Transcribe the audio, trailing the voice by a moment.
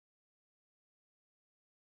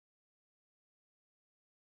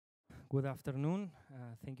Good afternoon.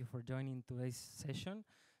 Thank you for joining today's session.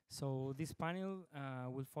 So this panel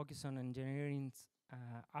will focus on engineering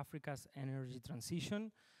Africa's energy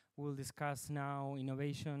transition. We'll discuss now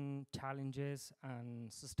innovation, challenges,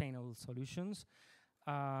 and sustainable solutions.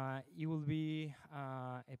 It will be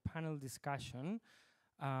a panel discussion.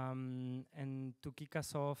 And to kick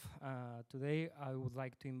us off today, I would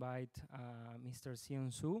like to invite Mr.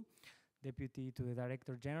 Sion Su, Deputy to the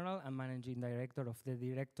Director General and Managing Director of the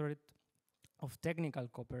Directorate of Technical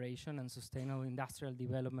Cooperation and Sustainable Industrial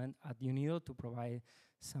Development at UNIDO, to provide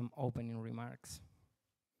some opening remarks.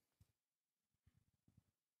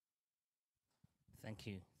 Thank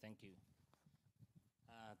you.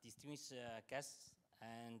 Distinguished guests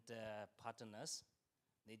and partners,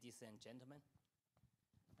 ladies and gentlemen,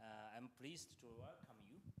 I'm pleased to welcome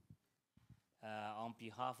you on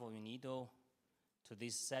behalf of UNIDO to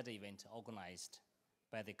this sad event organized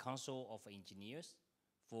by the Council of Engineers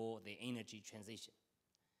for the Energy Transition,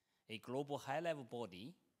 a global high-level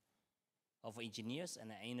body of engineers and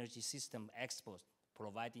energy system experts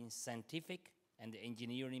providing scientific and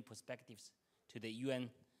engineering perspectives to the UN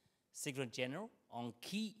Secretary General on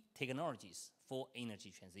key technologies for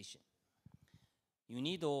energy transition.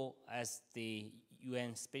 UNIDO, as the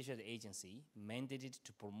UN Special Agency mandated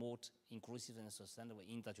to promote inclusive and sustainable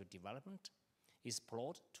industrial development, is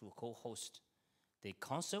proud to co-host the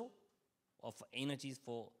Council of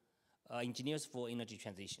Engineers for Energy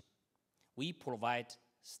Transition. We provide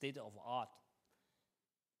state-of-the-art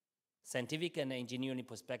scientific and engineering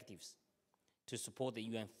perspectives to support the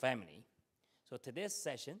UN family. So today's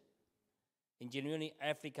session, Engineering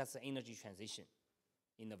Africa's Energy Transition,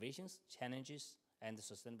 Innovations, Challenges, and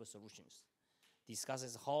Sustainable Solutions,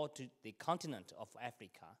 discusses how the continent of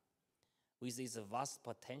Africa, with its vast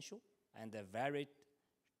potential and a varied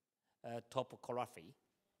topography,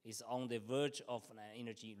 is on the verge of an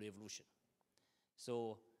energy revolution.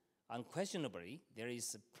 So unquestionably, there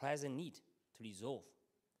is a present need to resolve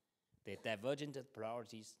the divergent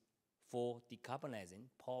priorities for decarbonizing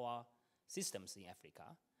power systems in Africa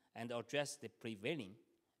and address the prevailing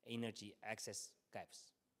energy access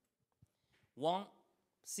gaps.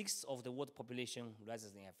 1/6 of the world population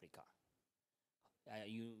resides in Africa.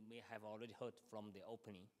 You may have already heard from the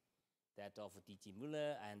opening that of DG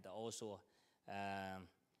Müller and also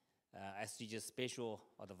SDG's Special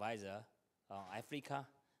Advisor on Africa,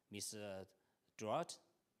 Mr. Drought,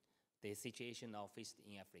 the situation now faced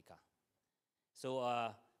in Africa.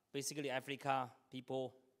 So basically, Africa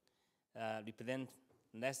people represent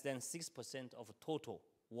less than 6% of total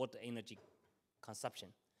world energy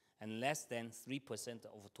consumption and less than 3%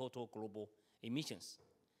 of total global emissions.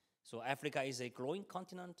 So Africa is a growing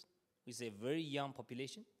continent with a very young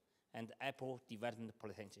population and ample development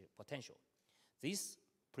potential. This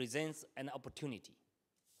presents an opportunity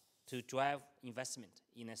to drive investment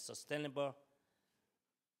in a sustainable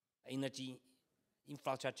energy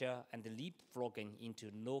infrastructure and leapfrogging into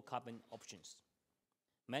low-carbon options.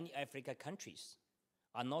 Many African countries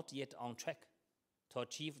are not yet on track to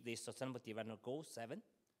achieve the Sustainable Development Goal 7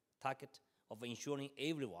 target of ensuring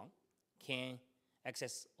everyone can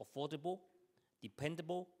access affordable,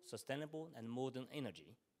 dependable, sustainable, and modern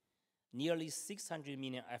energy. Nearly 600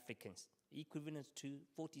 million Africans, equivalent to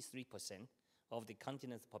 43% of the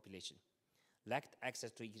continent's population, lacked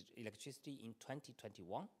access to electricity in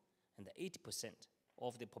 2021, and 80%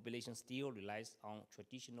 of the population still relies on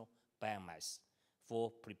traditional biomass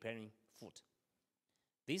for preparing food.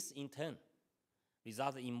 This, in turn,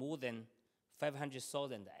 results in more than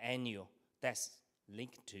 500,000 annual deaths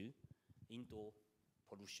linked to indoor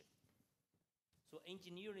pollution. So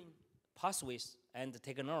engineering pathways and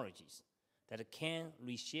technologies that can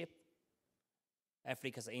reshape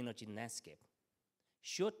Africa's energy landscape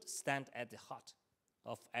should stand at the heart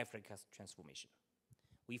of Africa's transformation.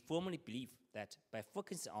 We firmly believe that by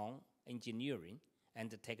focusing on engineering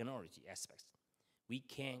and the technology aspects, we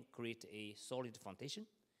can create a solid foundation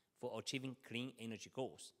for achieving clean energy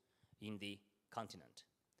goals in the continent.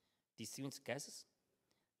 Distinguished guests,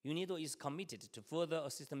 UNIDO is committed to further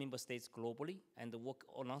assist member states globally and work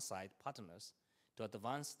alongside partners to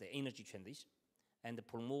advance the energy transition and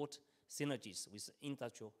promote synergies with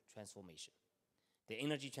industrial transformation. The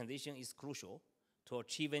energy transition is crucial to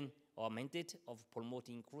achieving our mandate of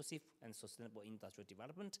promoting inclusive and sustainable industrial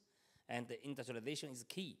development, and the industrialization is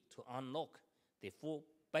key to unlock the full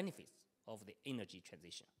benefits of the energy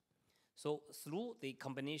transition. So through the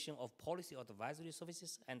combination of policy advisory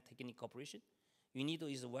services and technical cooperation,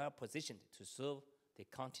 UNIDO is well positioned to serve the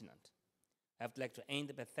continent. I would like to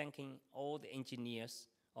end by thanking all the engineers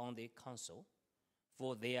on the Council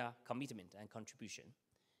for their commitment and contribution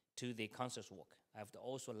to the Council's work. I would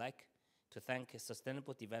also like to thank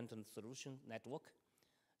Sustainable Development Solution Network,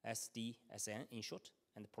 SDSN in short,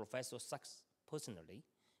 and Professor Sachs personally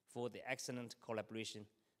for the excellent collaboration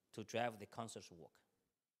to drive the Council's work.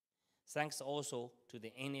 Thanks also to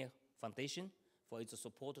the ENIA Foundation for its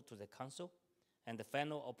support to the Council and the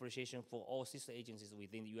final appreciation for all sister agencies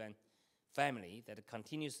within the UN family that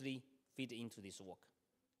continuously feed into this work.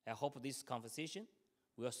 I hope this conversation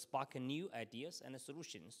will spark new ideas and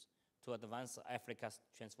solutions to advance Africa's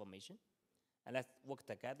transformation, and let's work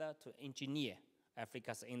together to engineer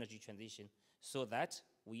Africa's energy transition so that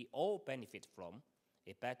we all benefit from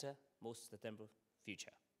a better, more sustainable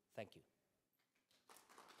future. Thank you.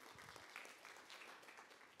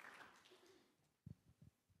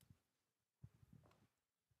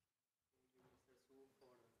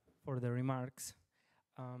 For the remarks.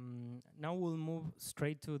 Now we'll move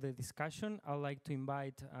straight to the discussion. I'd like to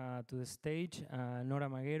invite to the stage Nora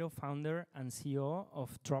Maguero, founder and CEO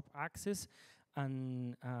of Drop Access,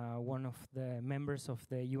 and one of the members of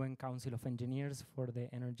the UN Council of Engineers for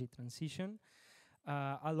the Energy Transition.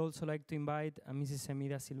 I'd also like to invite Mrs.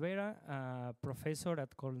 Emida Silveira, professor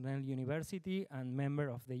at Cornell University and member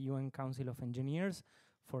of the UN Council of Engineers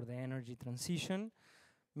for the Energy Transition.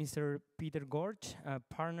 Mr. Peter Gorge,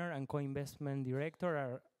 partner and co-investment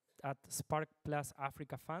director at Spark Plus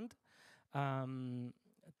Africa Fund.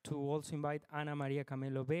 To also invite Ana Maria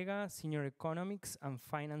Camelo Vega, senior economics and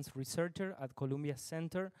finance researcher at Columbia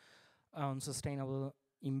Center on Sustainable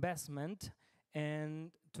Investment.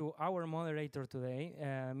 And to our moderator today,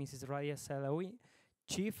 Mrs. Radia Salawi,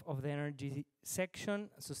 chief of the energy section,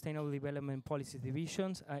 Sustainable Development Policy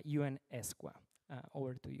Divisions at UN ESQA.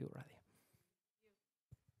 Over to you, Radia.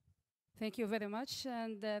 Thank you very much,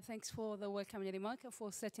 and thanks for the welcoming remark,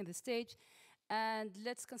 for setting the stage. And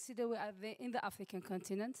let's consider we are in the African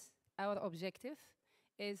continent. Our objective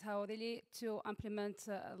is how really to implement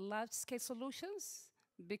large-scale solutions,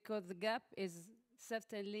 because the gap is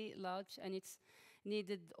certainly large and it's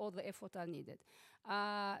needed, all the effort are needed.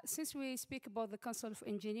 Since we speak about the Council of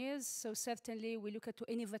Engineers, so certainly we look at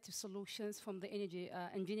innovative solutions from the energy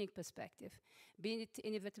engineering perspective, be it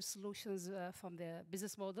innovative solutions from the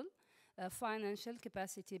business model, financial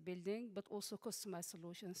capacity building, but also customized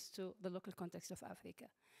solutions to the local context of Africa.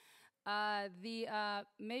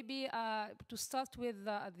 Maybe to start with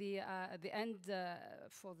the end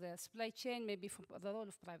for the supply chain, maybe from the role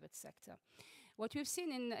of private sector. What we've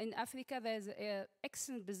seen in Africa, there's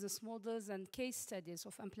excellent business models and case studies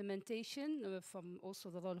of implementation from also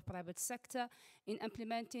the role of private sector in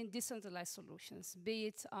implementing decentralized solutions, be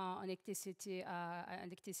it on electricity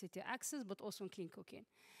access, but also on clean cooking.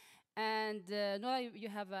 And Nora, you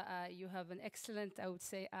have an excellent, I would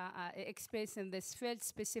say, experience in this field.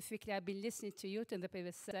 Specifically, I've been listening to you in the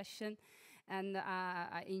previous session, and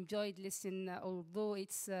I enjoyed listening, although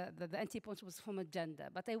it's the entry point was from agenda.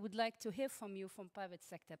 But I would like to hear from you from private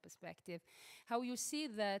sector perspective, how you see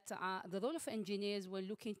that the role of engineers when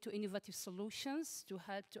looking to innovative solutions to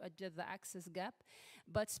help to address the access gap,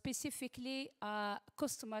 but specifically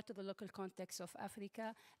customized to the local context of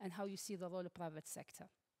Africa, and how you see the role of private sector.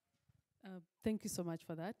 Thank you so much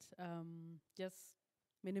for that.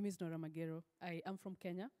 My name is Nora Maguero. I am from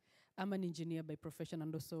Kenya. I'm an engineer by profession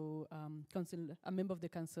and also a member of the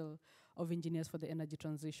Council of Engineers for the Energy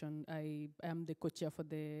Transition. I am the co-chair for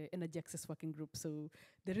the Energy Access Working Group, so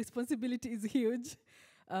the responsibility is huge.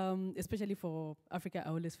 Especially for Africa, I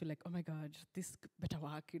always feel like, oh my God, this better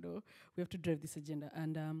work, you know. We have to drive this agenda.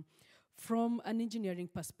 And from an engineering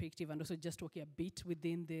perspective, and also just working a bit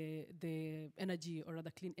within the energy, or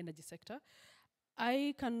rather clean energy sector,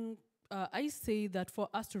 I say that for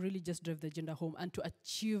us to really just drive the agenda home and to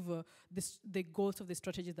achieve the goals of the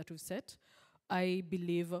strategies that we've set, I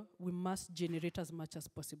believe we must generate as much as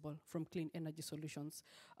possible from clean energy solutions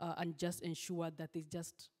and just ensure that there's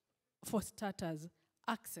just, for starters,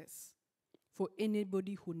 access for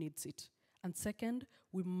anybody who needs it. And second,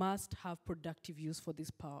 we must have productive use for this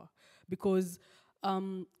power, because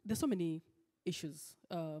there's so many issues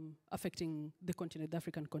affecting the continent, the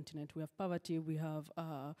African continent. We have poverty, we have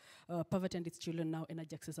poverty and its children, now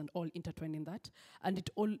energy access, and all intertwined in that. And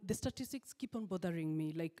the statistics keep on bothering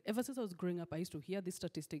me. Like, ever since I was growing up, I used to hear these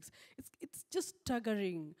statistics. It's just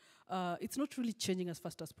staggering. It's not really changing as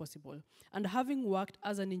fast as possible. And having worked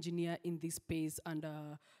as an engineer in this space and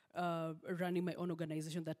running my own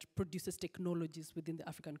organization that produces technologies within the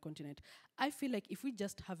African continent, I feel like if we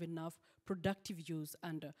just have enough productive use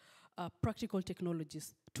and practical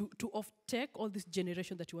technologies to off-take all this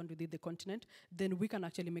generation that you want within the continent, then we can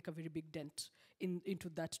actually make a very big dent into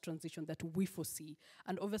that transition that we foresee.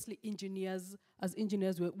 And obviously, as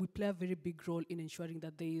engineers, we play a very big role in ensuring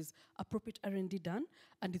that there is appropriate R&D done,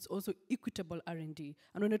 and it's also equitable R&D.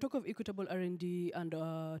 And when I talk of equitable R&D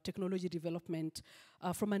and technology development,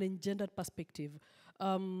 from an engendered perspective,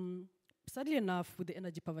 sadly enough, with the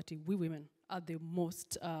energy poverty, we women are the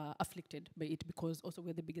most afflicted by it, because also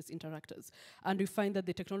we're the biggest interactors. And we find that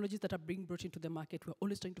the technologies that are being brought into the market, we're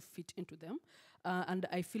always trying to fit into them. And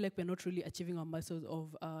I feel like we're not really achieving our milestones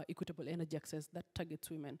of equitable energy access that targets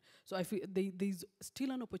women. So I feel there's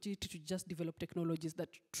still an opportunity to just develop technologies that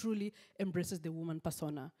truly embraces the woman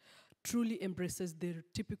persona, truly embraces their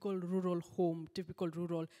typical rural home, typical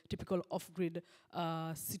off-grid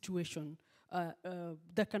situation.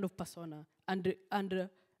 That kind of persona, and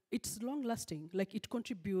it's long-lasting. Like, it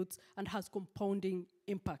contributes and has compounding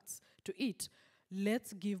impacts to it.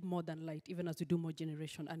 Let's give more than light, even as we do more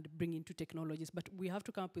generation and bring into technologies. But we have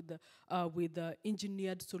to come up with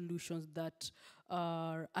engineered solutions that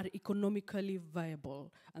are economically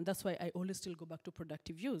viable. And that's why I always still go back to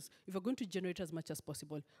productive use. If we're going to generate as much as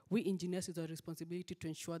possible, we engineers, it's our responsibility to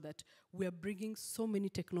ensure that we are bringing so many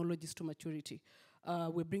technologies to maturity.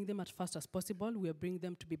 We bring them as fast as possible. We bring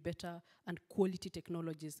them to be better and quality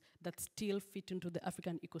technologies that still fit into the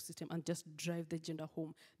African ecosystem and just drive the agenda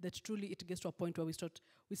home. That truly it gets to a point where we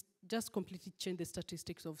just completely change the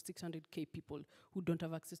statistics of 600K people who don't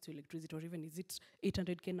have access to electricity, or even is it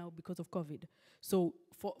 800K now because of COVID. So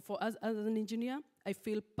for us as an engineer, I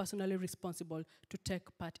feel personally responsible to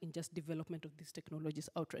take part in just development of these technologies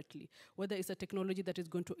outrightly. Whether it's a technology that is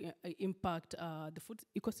going to impact the food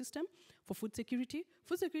ecosystem for food security.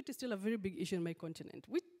 Food security is still a very big issue in my continent,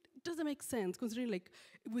 which doesn't make sense considering, like,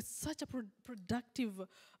 with such a productive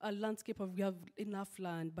landscape of we have enough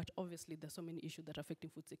land, but obviously there's so many issues that are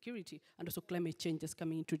affecting food security, and also climate change is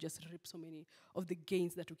coming in to just rip so many of the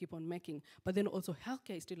gains that we keep on making. But then also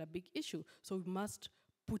healthcare is still a big issue, so we must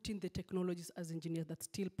put in the technologies as engineers that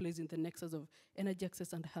still plays in the nexus of energy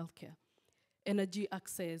access and healthcare, energy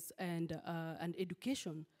access and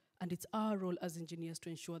education. And it's our role as engineers to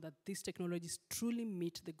ensure that these technologies truly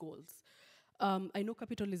meet the goals. I know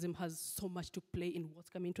capitalism has so much to play in what's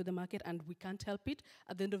coming to the market, and we can't help it.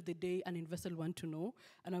 At the end of the day, an investor will want to know,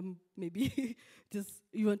 and maybe just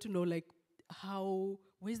you want to know, like,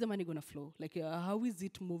 where's the money gonna flow? Like, how is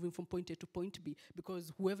it moving from point A to point B?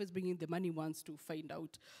 Because whoever's bringing the money wants to find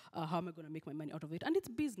out how am I gonna make my money out of it? And it's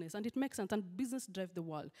business, and it makes sense, and business drives the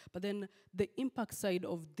world. But then the impact side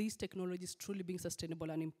of these technologies truly being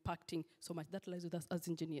sustainable and impacting so much, that lies with us as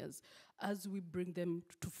engineers. As we bring them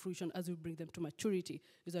to fruition, as we bring them to maturity,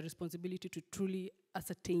 is our responsibility to truly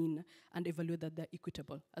ascertain and evaluate that they're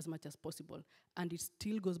equitable as much as possible. And it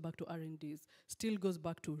still goes back to R&Ds, still goes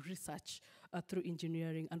back to research through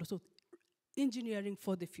engineering, and also engineering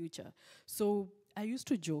for the future. So I used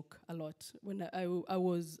to joke a lot when I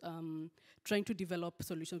was trying to develop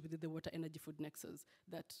solutions within the water energy food nexus,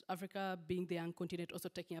 that Africa, being the young continent, also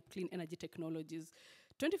taking up clean energy technologies,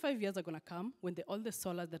 25 years are going to come when all the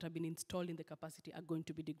solars that have been installed in the capacity are going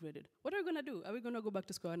to be degraded. What are we going to do? Are we going to go back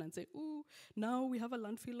to square one and say, ooh, now we have a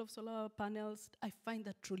landfill of solar panels? I find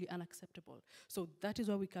that truly unacceptable. So that is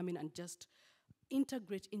why we come in and just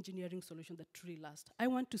integrate engineering solutions that truly last. I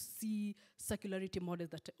want to see circularity models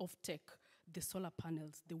that off-take the solar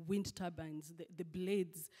panels, the wind turbines, the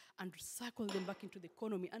blades, and recycle them back into the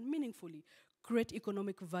economy and meaningfully create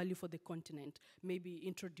economic value for the continent. Maybe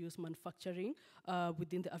introduce manufacturing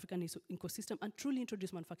within the African ecosystem and truly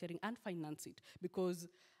introduce manufacturing and finance it. Because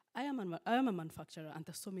I am a manufacturer, and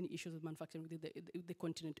there's so many issues with manufacturing within the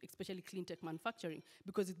continent, especially clean tech manufacturing,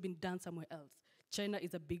 because it's been done somewhere else. China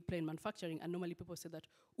is a big player in manufacturing, and normally people say that,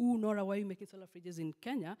 ooh, Nora, why are you making solar fridges in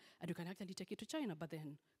Kenya? And you can actually take it to China. But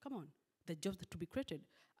then, come on, the jobs that to be created,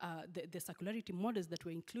 the circularity models that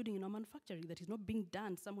we're including in our manufacturing that is not being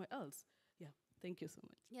done somewhere else. Yeah, thank you so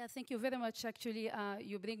much. Yeah, thank you very much. Actually,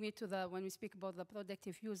 you bring me to when we speak about the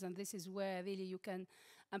productive use, and this is where really you can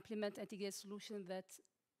implement integrated solutions that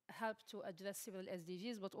help to address several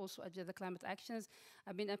SDGs, but also address the climate actions.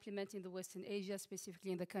 I've been implementing the Western Asia,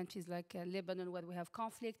 specifically in the countries like Lebanon, where we have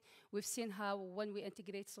conflict. We've seen how when we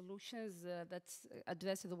integrate solutions that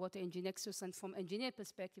address the water engine nexus, and from engineer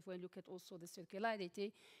perspective, when you look at also the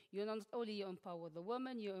circularity, you not only empower the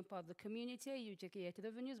women, you empower the community, you generate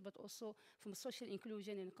revenues, but also from social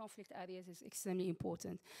inclusion in conflict areas is extremely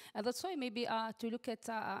important. And that's why maybe to look at,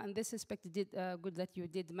 in this aspect, good that you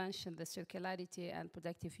did mention the circularity and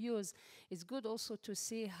productive use. It's good also to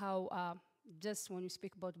see how just when we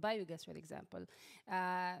speak about biogas, for example.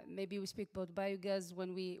 Maybe we speak about biogas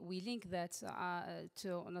when we link that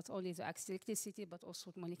to not only the electricity, but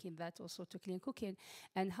also linking that also to clean cooking.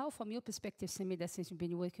 And how, from your perspective, Samida, since you've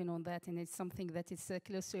been working on that, and it's something that is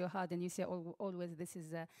close to your heart, and you say always this is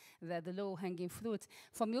the low-hanging fruit.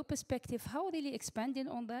 From your perspective, how really expanding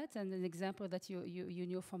on that, and an example that you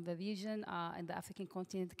knew from the region and the African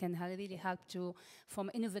continent can really help to, from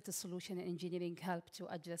innovative solution and engineering, help to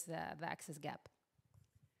address the access gap?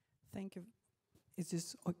 Thank you.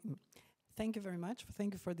 Thank you very much.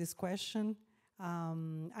 Thank you for this question.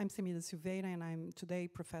 I'm Semida Silveira, and I'm today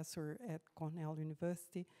professor at Cornell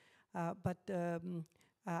University. I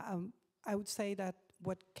would say that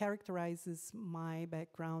what characterizes my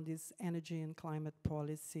background is energy and climate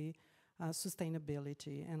policy,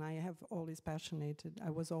 sustainability, and I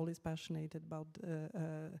was always passionate about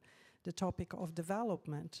the topic of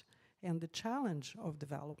development and the challenge of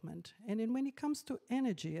development. And then when it comes to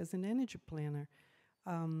energy, as an energy planner,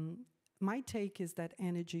 my take is that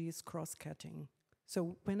energy is cross-cutting.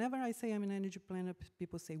 So whenever I say I'm an energy planner,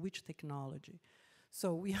 people say, which technology?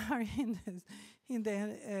 So we are in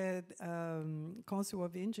the Council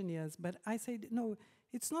of Engineers, but I say, no,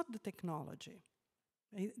 it's not the technology.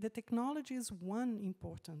 The technology is one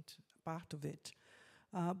important part of it,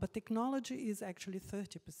 but technology is actually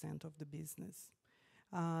 30% of the business.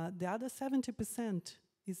 The other 70%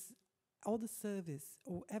 is all the service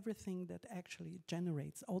or everything that actually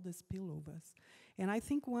generates all the spillovers. And I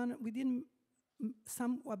think a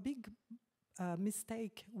big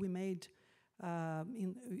mistake we made,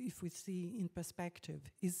 if we see in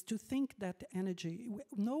perspective, is to think that energy,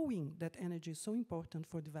 knowing that energy is so important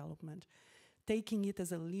for development, taking it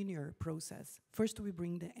as a linear process. First we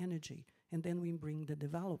bring the energy, and then we bring the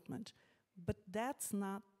development. But that's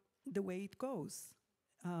not the way it goes.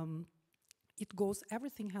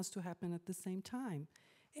 Everything has to happen at the same time.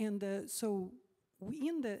 And so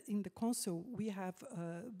in the council, we have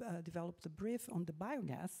developed a brief on the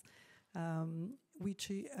biogas,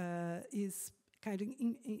 which is kind of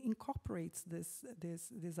incorporates this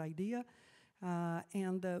idea.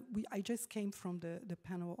 I just came from the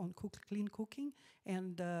panel on clean cooking,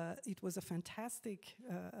 and it was a fantastic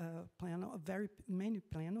panel, many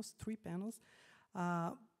panels, 3 panels,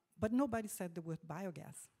 but nobody said the word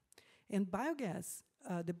biogas. And biogas,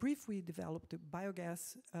 the brief we developed,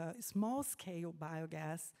 biogas, small-scale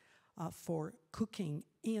biogas for cooking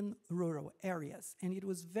in rural areas. And it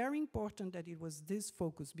was very important that it was this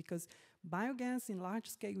focus, because biogas in large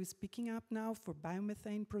scale is picking up now for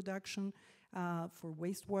biomethane production, for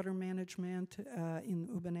wastewater management in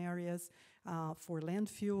urban areas, for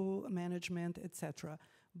landfill management, etc.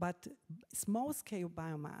 But small-scale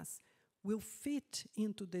biomass will fit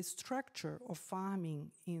into the structure of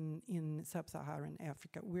farming in sub-Saharan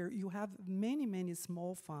Africa, where you have many, many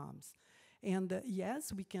small farms. And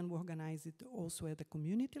yes, we can organize it also at the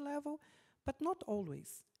community level, but not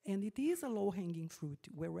always. And it is a low-hanging fruit.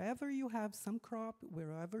 Wherever you have some crop,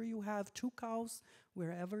 wherever you have 2 cows,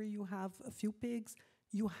 wherever you have a few pigs,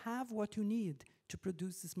 you have what you need to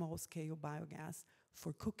produce a small-scale biogas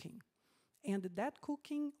for cooking. And that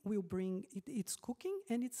cooking will bring, it's cooking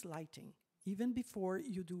and it's lighting, even before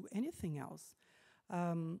you do anything else.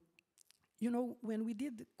 You know, when we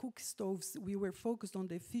did cook stoves, we were focused on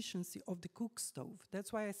the efficiency of the cook stove.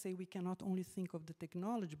 That's why I say we cannot only think of the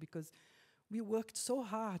technology, because we worked so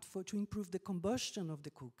hard to improve the combustion of the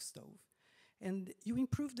cook stove. And you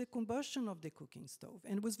improve the combustion of the cooking stove.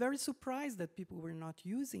 And was very surprised that people were not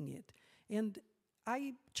using it. And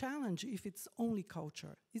I challenge if it's only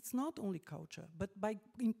culture. It's not only culture, but by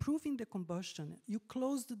improving the combustion, you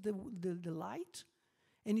closed the light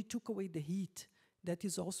and you took away the heat. That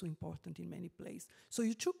is also important in many places. So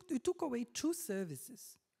you took away 2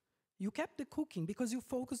 services. You kept the cooking because you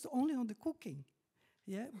focused only on the cooking.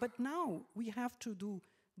 Yeah? But now we have to do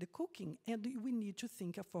the cooking, and we need to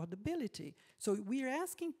think affordability. So we're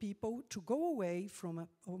asking people to go away from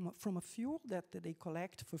a fuel that they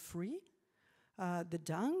collect for free, the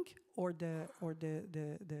dung or the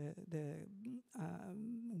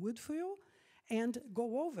wood fuel, and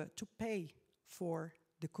go over to pay for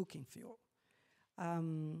the cooking fuel.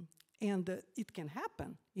 It can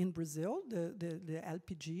happen. In Brazil, the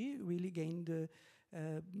LPG really gained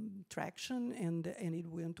traction, and it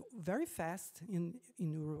went very fast in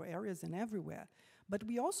rural areas and everywhere. But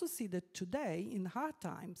we also see that today, in hard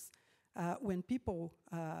times, when people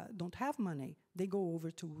don't have money, they go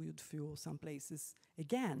over to wood fuel some places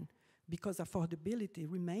again, because affordability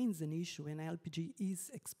remains an issue and LPG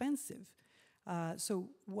is expensive. So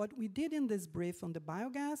what we did in this brief on the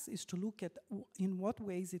biogas is to look at in what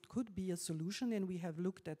ways it could be a solution, and we have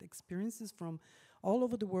looked at experiences from all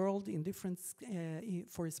over the world in different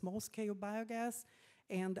for a small-scale biogas,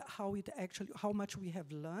 and how much we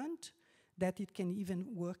have learned that it can even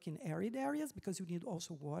work in arid areas, because you need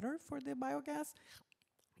also water for the biogas,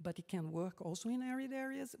 but it can work also in arid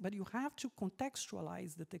areas. But you have to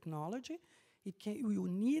contextualize the technology. You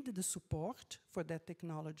need the support for that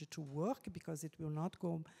technology to work, because it will not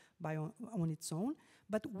go by on its own.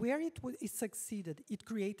 But where it succeeded, it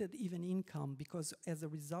created even income, because as a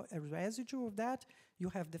result, a residue of that, you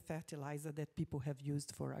have the fertilizer that people have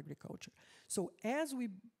used for agriculture. So as we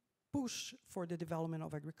push for the development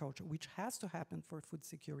of agriculture, which has to happen for food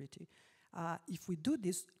security, if we do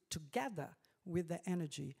this together with the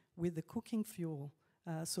energy, with the cooking fuel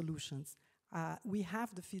solutions, we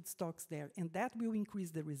have the feedstocks there, and that will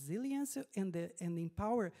increase the resilience and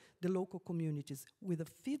empower the local communities with a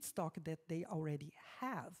feedstock that they already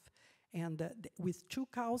have. And with 2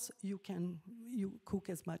 cows, you cook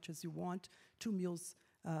as much as you want, 2 meals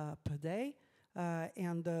per day.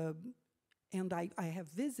 And I have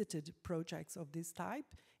visited projects of this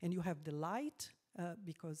type, and you have the light,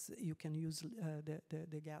 because you can use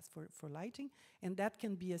the gas for lighting, and that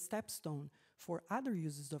can be a stepstone for other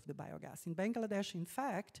uses of the biogas. In Bangladesh, in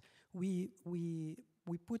fact, we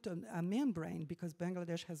put a membrane, because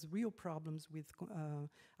Bangladesh has real problems with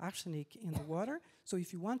arsenic in the water. So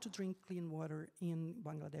if you want to drink clean water in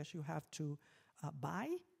Bangladesh, you have to buy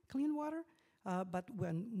clean water. But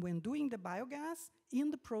when doing the biogas,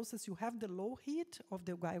 in the process you have the low heat of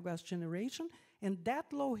the biogas generation, and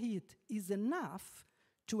that low heat is enough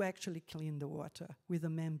to actually clean the water with a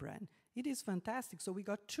membrane. It is fantastic. So we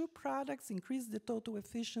got 2 products, increased the total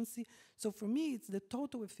efficiency. So for me, it's the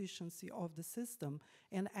total efficiency of the system,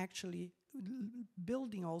 and actually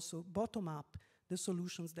building also bottom-up the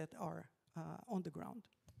solutions that are on the ground.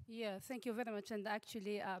 Yeah, thank you very much. And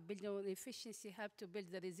actually, building on efficiency help to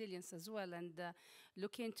build the resilience as well, and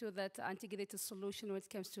look into that integrated solution when it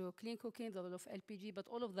comes to clean cooking, the role of LPG, but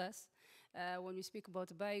all of this, when we speak about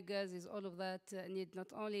biogas, is all of that need not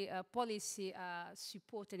only policy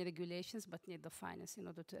support and regulations, but need the finance in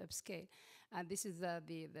order to upscale. And this is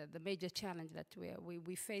the major challenge that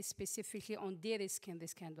we face specifically on de-risk in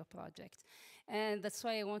this kind of project. And that's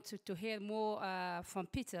why I wanted to hear more from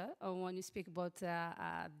Peter when you speak about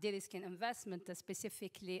de-risk and investment,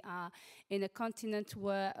 specifically in a continent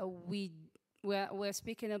where we're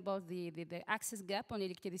speaking about the access gap on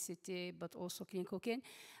electricity, but also clean cooking,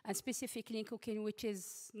 and specifically clean cooking, which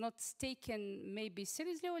is not taken maybe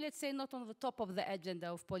seriously, or let's say not on the top of the agenda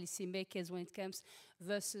of policymakers when it comes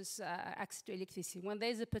versus access to electricity. When there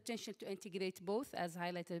is a potential to integrate both, as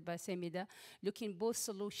highlighted by Semida, looking both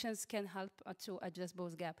solutions can help to address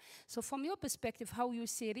both gaps. So from your perspective, how you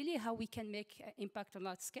see really how we can make impact on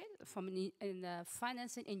large scale from a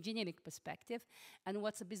finance and engineering perspective, and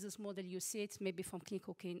what's the business model you see it maybe from clean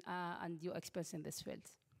cooking and your experience in this field?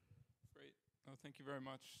 Great. Oh, thank you very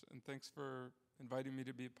much, and thanks for inviting me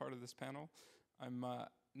to be a part of this panel. I'm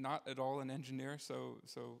not at all an engineer, so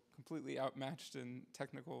completely outmatched in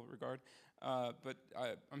technical regard. But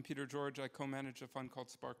I'm Peter George. I co-manage a fund called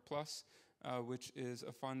Spark Plus, which is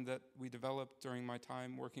a fund that we developed during my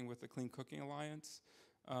time working with the Clean Cooking Alliance.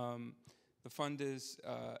 The fund is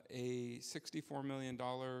a $64 million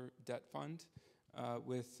debt fund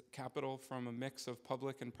with capital from a mix of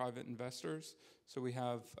public and private investors. So we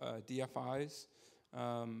have DFIs,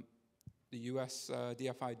 the US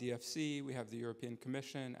DFI DFC, we have the European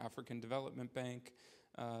Commission, African Development Bank,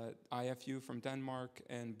 IFU from Denmark,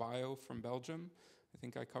 and BIO from Belgium. I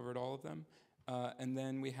think I covered all of them. And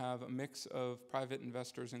then we have a mix of private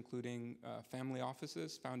investors, including family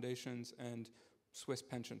offices, foundations, and Swiss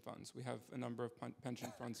pension funds. We have a number of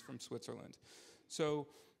pension funds from Switzerland. So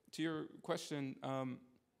to your question,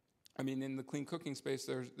 I mean, in the clean cooking space,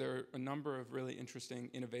 there are a number of really interesting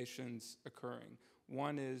innovations occurring.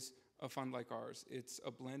 One is a fund like ours. It's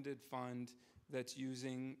a blended fund that's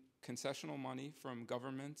using concessional money from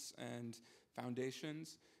governments and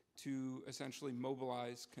foundations to essentially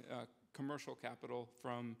mobilize commercial capital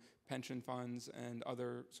from pension funds and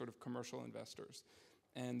other sort of commercial investors.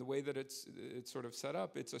 And the way that it's sort of set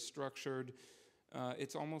up, it's a structured,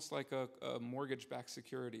 it's almost like a mortgage-backed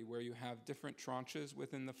security where you have different tranches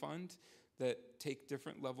within the fund that take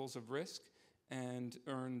different levels of risk and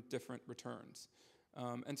earn different returns.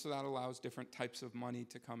 And so that allows different types of money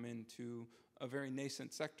to come into a very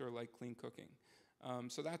nascent sector like clean cooking.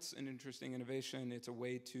 So that's an interesting innovation. It's a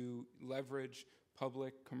way to leverage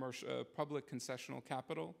public concessional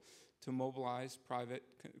capital to mobilize private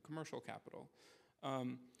commercial capital.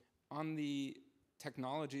 On the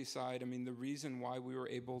technology side, I mean, the reason why we were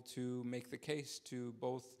able to make the case to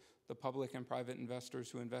both the public and private investors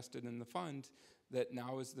who invested in the fund that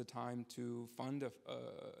now is the time to fund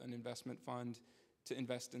an investment fund to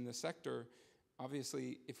invest in the sector.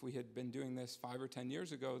 Obviously, if we had been doing this 5 or 10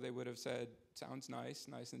 years ago, they would have said, sounds nice,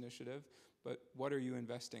 nice initiative, but what are you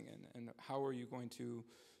investing in? And how are you going to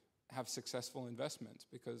have successful investments?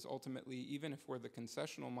 Because ultimately, even if we're the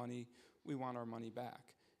concessional money, we want our money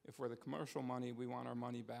back. If we're the commercial money, we want our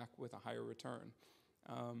money back with a higher return.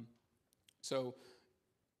 So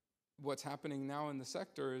what's happening now in the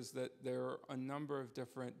sector is that there are a number of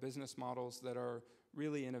different business models that are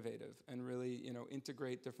really innovative and really,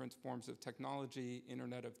 integrate different forms of technology,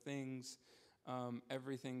 Internet of Things,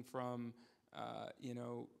 everything from,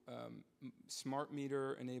 smart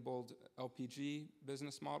meter enabled LPG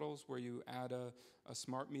business models where you add a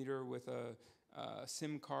smart meter with a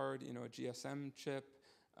SIM card, a GSM chip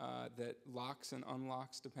that locks and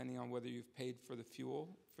unlocks depending on whether you've paid for the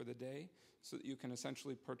fuel for the day, so that you can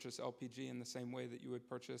essentially purchase LPG in the same way that you would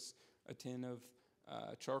purchase a tin of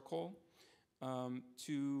charcoal.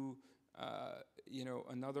 To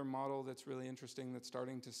another model that's really interesting that's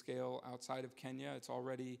starting to scale outside of Kenya, it's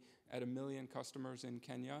already at 1 million customers in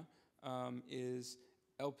Kenya, is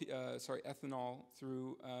ethanol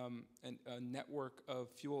through a network of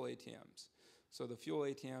fuel ATMs. So the fuel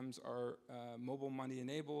ATMs are mobile money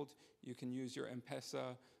enabled. You can use your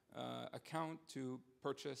M-Pesa account to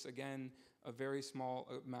purchase, again, a very small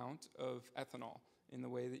amount of ethanol in the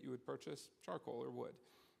way that you would purchase charcoal or wood.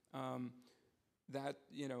 That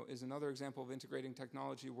is another example of integrating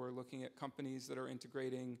technology. We're looking at companies that are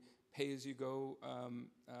integrating pay-as-you-go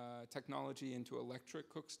technology into electric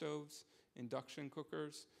cook stoves, induction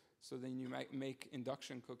cookers. So then you might make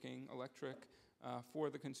induction cooking electric for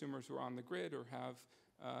the consumers who are on the grid or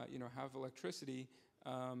have electricity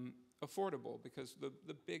affordable, because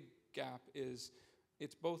the big gap is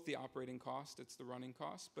it's both the operating cost, it's the running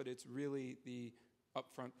cost, but it's really the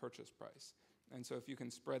upfront purchase price. And so if you can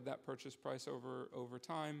spread that purchase price over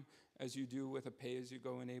time, as you do with a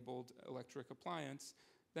pay-as-you-go enabled electric appliance,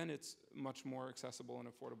 then it's much more accessible and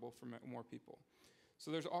affordable for more people. So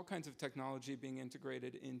there's all kinds of technology being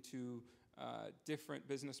integrated into different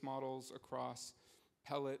business models across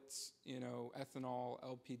pellets, ethanol,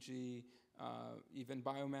 LPG, even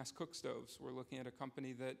biomass cook stoves. We're looking at a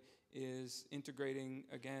company that is integrating,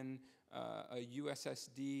 again, a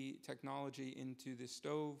USSD technology into the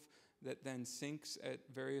stove that then syncs at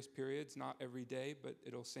various periods, not every day, but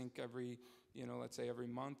it'll sync every, let's say every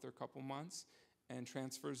month or couple months, and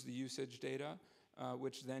transfers the usage data,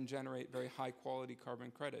 which then generate very high quality carbon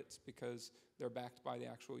credits because they're backed by the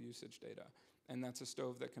actual usage data. And that's a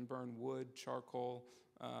stove that can burn wood, charcoal,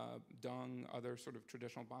 dung, other sort of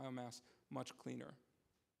traditional biomass much cleaner.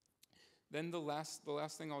 Then the last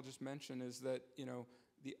thing I'll just mention is that,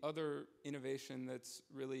 the other innovation that's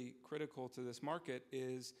really critical to this market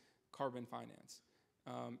is carbon finance.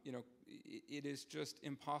 It is just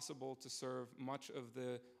impossible to serve much of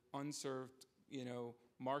the unserved,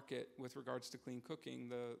 market with regards to clean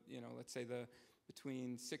cooking. Let's say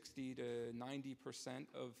between 60 to 90%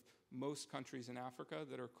 of most countries in Africa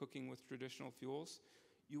that are cooking with traditional fuels,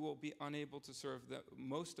 you will be unable to serve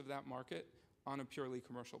most of that market on a purely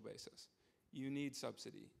commercial basis. You need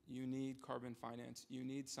subsidy, you need carbon finance, you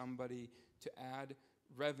need somebody to add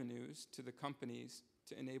revenues to the companies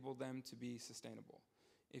to enable them to be sustainable.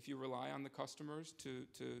 If you rely on the customers to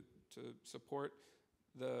support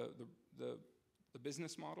the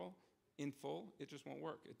business model in full, it just won't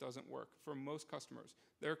work. It doesn't work for most customers.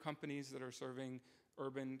 There are companies that are serving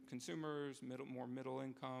urban consumers, more middle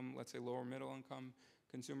income, let's say lower middle income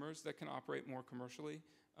consumers that can operate more commercially,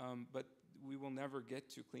 but we will never get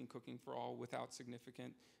to clean cooking for all without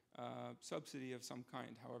significant subsidy of some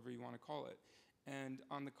kind, however you want to call it. And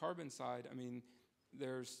on the carbon side, I mean,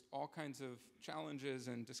 there's all kinds of challenges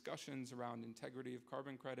and discussions around integrity of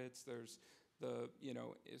carbon credits. There's the,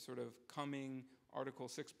 sort of coming Article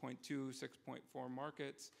 6.2, 6.4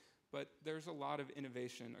 markets, but there's a lot of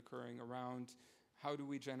innovation occurring around how do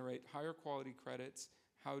we generate higher quality credits,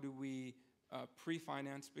 how do we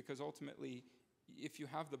pre-finance, because ultimately, if you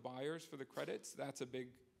have the buyers for the credits, that's a big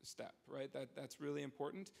step, right? That's really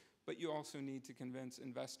important, but you also need to convince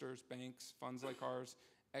investors, banks, funds like ours,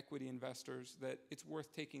 equity investors, that it's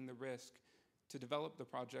worth taking the risk to develop the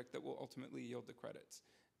project that will ultimately yield the credits.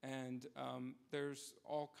 And there's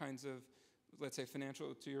all kinds of, let's say,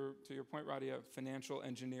 financial, to your point, Radia, financial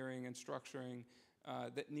engineering and structuring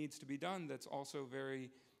that needs to be done that's also very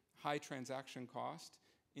high transaction cost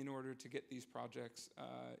in order to get these projects,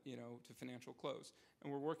 to financial close.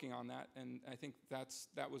 And we're working on that, and I think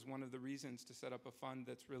that was one of the reasons to set up a fund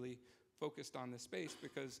that's really focused on this space,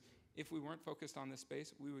 because if we weren't focused on this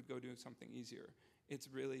space, we would go do something easier. It's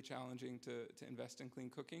really challenging to invest in clean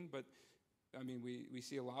cooking, but I mean, we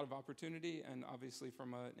see a lot of opportunity, and obviously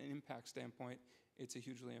from an impact standpoint, it's a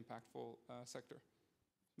hugely impactful sector.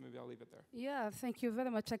 Maybe I'll leave it there. Yeah, thank you very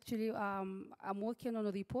much. Actually, I'm working on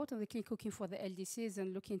a report on the clean cooking for the LDCs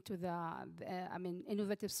and looking to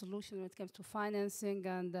innovative solutions when it comes to financing.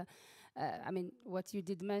 And what you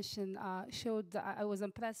did mention showed that I was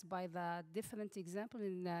impressed by the different examples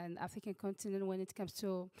in the African continent when it comes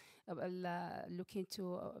to looking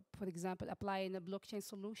to, for example, applying blockchain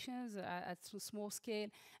solutions at small scale.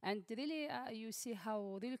 And really, you see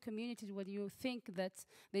how really communities, when you think that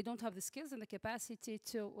they don't have the skills and the capacity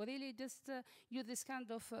to really just use this kind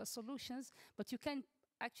of solutions, but you can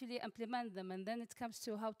actually implement them. And then it comes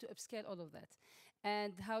to how to upscale all of that,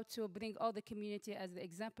 and how to bring all the community, as the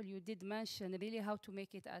example you did mention, really how to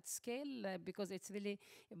make it at scale, because it's really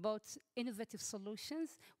about innovative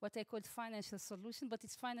solutions, what I call financial solutions, but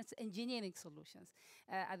it's finance engineering solutions.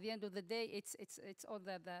 At the end of the day, it's all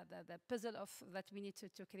the puzzle of that we need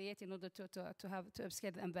to create in order to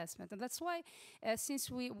upscale the investment. And that's why,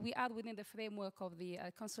 since we are within the framework of the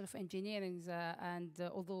Council of Engineering,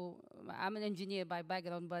 although I'm an engineer by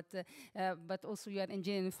background, but also you are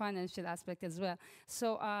engineering financial aspect as well.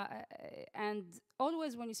 So, and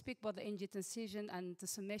always when you speak about the energy transition and the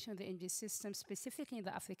summation of the energy system, specifically in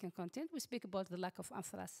the African continent, we speak about the lack of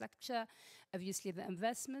infrastructure, obviously the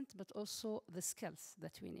investment, but also the skills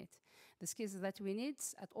that we need. The skills that we need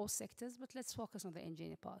at all sectors, but let's focus on the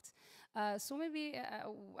engineering part. So maybe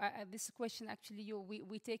this question, actually,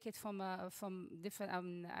 we take it from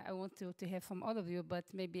different, I want to hear from all of you, but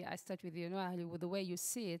maybe I start with you, Noah, with the way you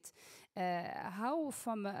see it. How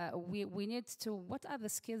we need to, what are the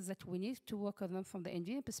skills that we need to work on them from the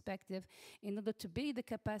engineering perspective in order to build the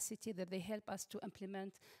capacity that they help us to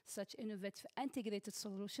implement such innovative integrated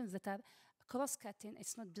solutions that are cross-cutting?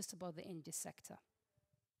 It's not just about the energy sector.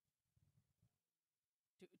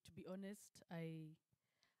 To be honest,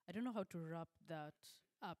 I don't know how to wrap that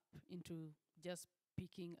up into just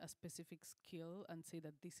picking a specific skill and say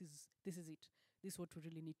that this is it. This is what we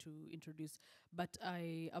really need to introduce. But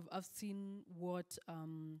I've seen what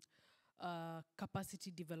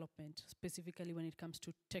capacity development, specifically when it comes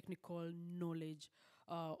to technical knowledge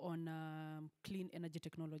on clean energy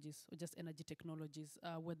technologies or just energy technologies,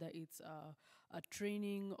 whether it's a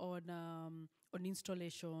training on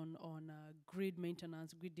installation, on grid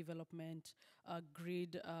maintenance, grid development,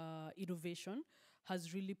 grid innovation,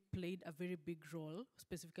 has really played a very big role,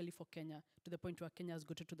 specifically for Kenya, to the point where Kenya has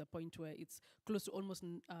gotten to the point where it's close to almost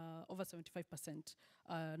over 75%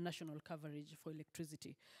 national coverage for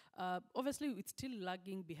electricity. Obviously, it's still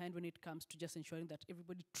lagging behind when it comes to just ensuring that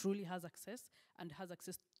everybody truly has access and has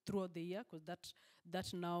access throughout the year, because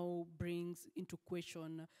that now brings into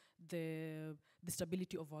question the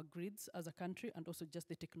stability of our grids as a country, and also just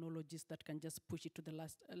the technologies that can just push it to the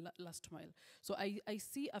last mile. So I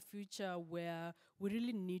see a future where we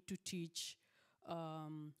really need to teach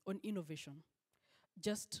on innovation.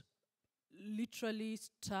 Just literally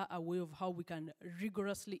start a way of how we can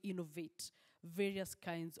rigorously innovate various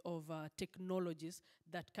kinds of technologies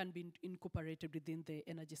that can be incorporated within the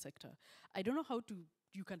energy sector. I don't know how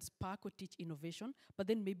you can spark or teach innovation, but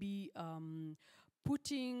then maybe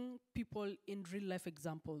putting people in real life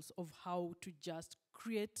examples of how to just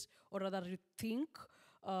create or rather rethink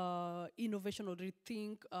innovation or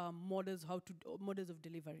rethink models of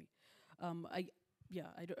delivery. I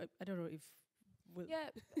don't know if we'll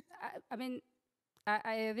I mean,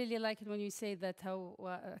 I really like it when you say that how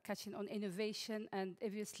catching on innovation, and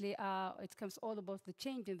obviously it comes all about the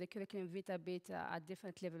change in the curriculum vitae bit at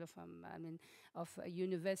different level of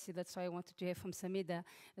university. That's why I wanted to hear from Samida,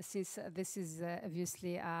 since this is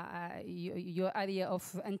obviously your area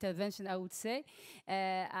of intervention, I would say,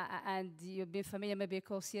 and you've been familiar maybe of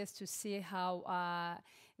course, yes, to see how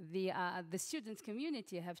the student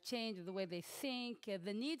community have changed the way they think,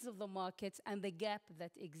 the needs of the markets, and the gap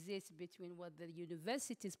that exists between what the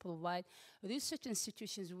universities provide, research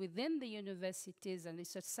institutions within the universities and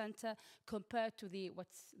research center, compared to what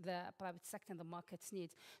the private sector and the markets need.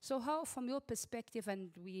 So how, from your perspective, and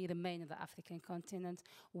we remain in the African continent,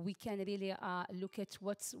 we can really look at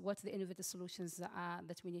what's the innovative solutions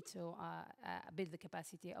that we need to build the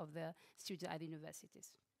capacity of the students at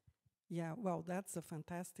universities? Yeah, well, that's a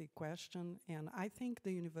fantastic question. And I think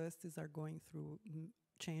the universities are going through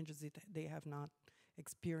changes that they have not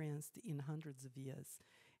experienced in hundreds of years.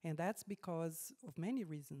 And that's because of many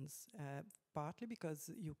reasons, partly because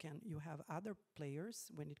you have other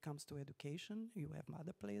players when it comes to education, you have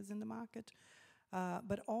other players in the market,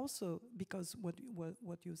 but also because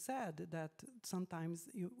what you said, that sometimes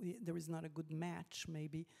there is not a good match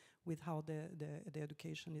maybe with how the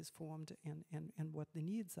education is formed and what the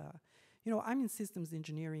needs are. You know, I'm in systems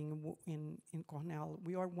engineering in Cornell.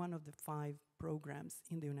 We are one of the 5 programs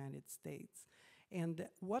in the United States. And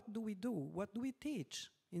what do we do? What do we teach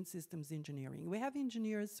in systems engineering? We have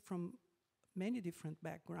engineers from many different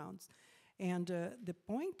backgrounds. And the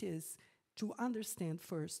point is to understand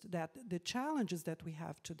first that the challenges that we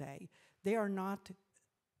have today, they are not,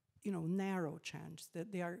 you know, narrow challenges,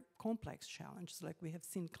 that they are complex challenges. Like we have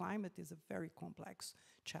seen, climate is a very complex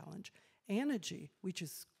challenge. Energy, which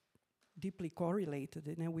is deeply correlated,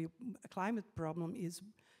 and a climate problem is,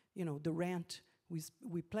 you know, the rent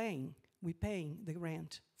we paying the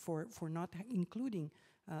rent for not including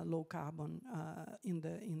low carbon in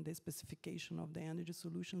the specification of the energy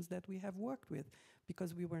solutions that we have worked with,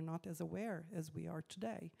 because we were not as aware as we are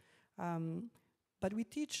today. But we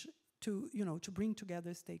teach to bring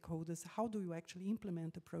together stakeholders. How do you actually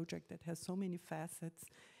implement a project that has so many facets?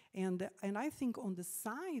 And I think on the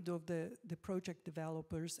side of the project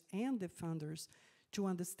developers and the funders, to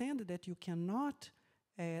understand that you cannot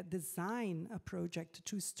design a project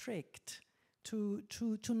too strict, too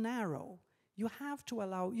narrow. You have to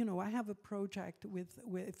allow, you know, I have a project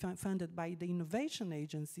funded by the Innovation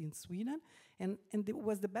Agency in Sweden, and it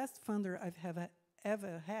was the best funder I've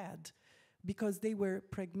ever had, because they were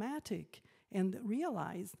pragmatic and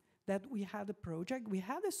realized that we had a project, we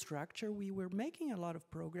had a structure, we were making a lot of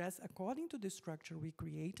progress according to the structure we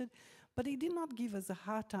created, but they did not give us a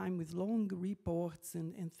hard time with long reports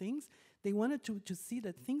and things. They wanted to see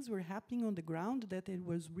that things were happening on the ground, that it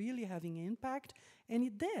was really having impact, and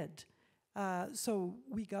it did. And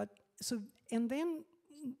then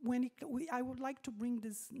I would like to bring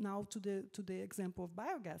this now to the example of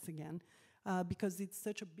biogas again, because it's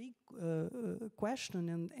such a big question,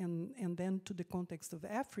 and then to the context of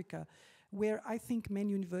Africa, where I think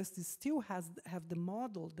many universities still have the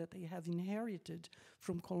model that they have inherited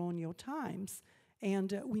from colonial times.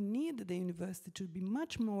 And we need the university to be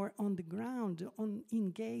much more on the ground,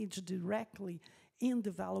 engaged directly in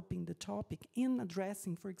developing the topic, in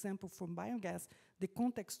addressing, for example, from biogas, the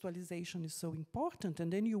contextualization is so important,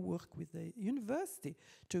 and then you work with the university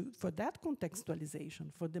for that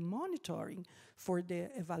contextualization, for the monitoring, for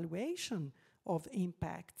the evaluation of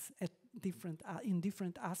impacts at in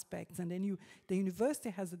different aspects, and then the university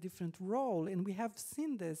has a different role, and we have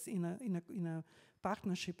seen this in a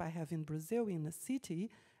partnership I have in Brazil, in a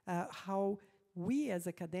city, how we as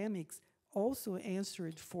academics also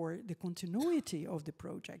answered for the continuity of the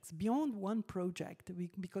projects beyond one project,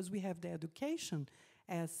 because we have the education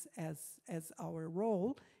as our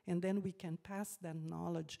role, and then we can pass that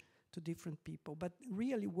knowledge to different people. But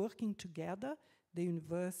really working together, the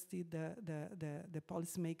university, the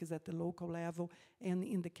policymakers at the local level, and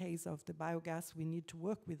in the case of the biogas, we need to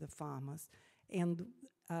work with the farmers. And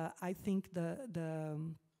I think the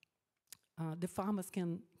farmers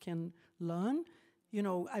can learn. You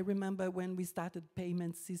know, I remember when we started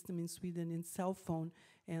payment system in Sweden in cell phone,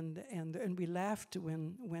 and we laughed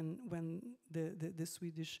when the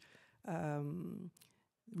Swedish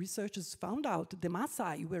researchers found out the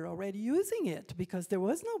Maasai were already using it, because there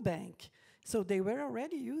was no bank. So they were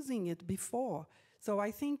already using it before. So I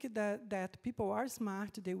think that people are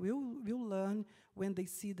smart. They will learn when they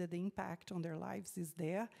see that the impact on their lives is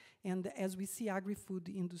there. And as we see agri-food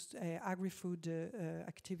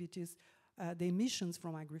activities, the emissions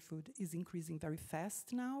from agri-food is increasing very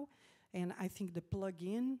fast now. And I think the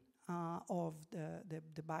plug-in of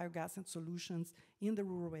the biogas and solutions in the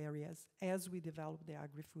rural areas as we develop the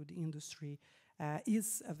agri-food industry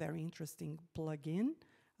is a very interesting plug-in.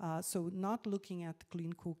 So not looking at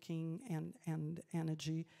clean cooking and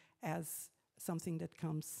energy as something that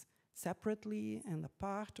comes separately and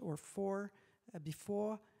apart or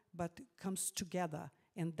before, but comes together.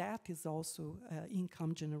 And that is also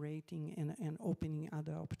income generating and opening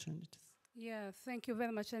other opportunities. Yeah, thank you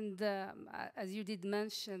very much. And as you did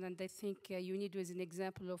mention, and I think UNIDO is an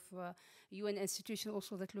example of UN institution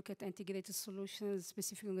also that look at integrated solutions,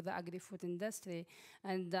 specifically with the agri-food industry.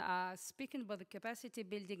 And speaking about the capacity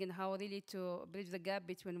building and how really to bridge the gap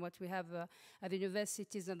between what we have at the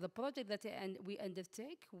universities and the project that we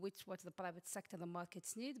undertake, which what the private sector, the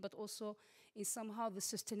markets need, but also in somehow the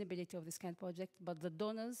sustainability of this kind of project, but the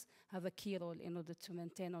donors have a key role in order to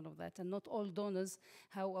maintain all of that. And not all donors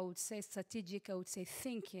have, I would say, strategic, I would say,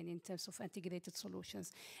 thinking in terms of integrated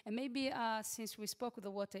solutions. And maybe since we spoke with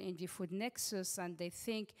the Water Energy Food Nexus, and they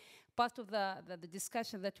think part of the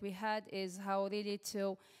discussion that we had is how really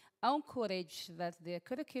to encourage that the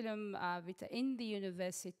curriculum in the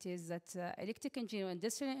universities, that electrical engineer,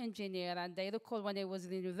 industrial engineer, and I recall when I was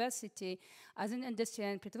in the university as an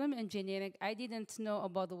industrial and petroleum engineering, I didn't know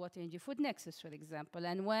about the Water Energy Food Nexus, for example.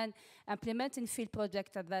 And when implementing field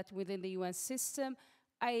project at that within the UN system,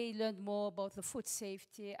 I learned more about the food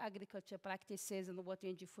safety, agriculture practices, and what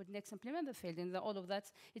energy food next implement the field, and all of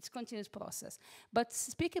that, it's a continuous process. But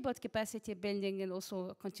speak about capacity building and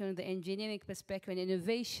also continuing the engineering perspective and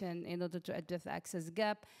innovation in order to address the access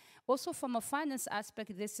gap. Also from a finance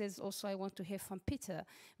aspect, this is also I want to hear from Peter,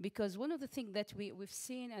 because one of the things that we've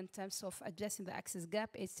seen in terms of addressing the access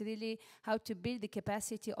gap is really how to build the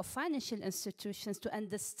capacity of financial institutions to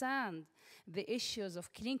understand the issues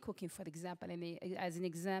of clean cooking, for example, as an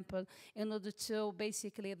example, in order to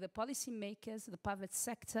basically the policymakers, the private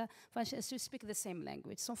sector, to speak the same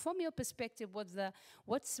language. So from your perspective,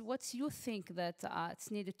 what's you think that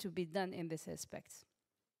it's needed to be done in this aspect?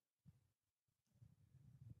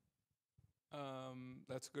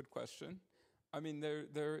 That's a good question. I mean,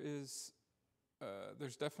 there's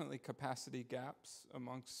definitely capacity gaps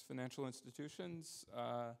amongst financial institutions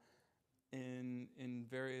in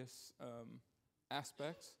various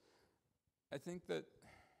aspects. I think that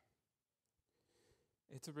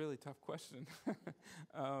it's a really tough question.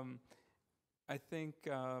 I think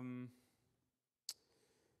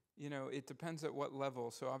you know, it depends at what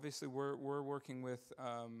level. So obviously we're working with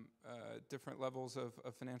different levels of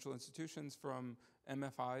financial institutions, from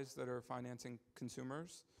MFIs that are financing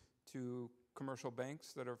consumers to commercial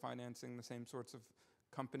banks that are financing the same sorts of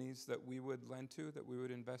companies that we would lend to, that we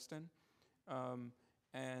would invest in.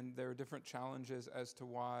 And there are different challenges as to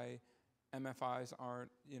why MFIs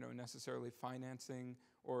aren't, you know, necessarily financing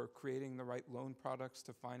or creating the right loan products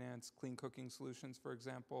to finance clean cooking solutions, for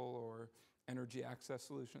example, or energy access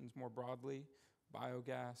solutions more broadly,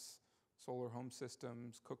 biogas, solar home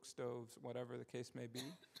systems, cook stoves, whatever the case may be.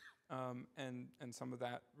 And some of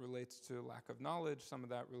that relates to lack of knowledge. Some of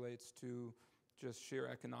that relates to just sheer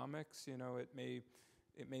economics. You know, it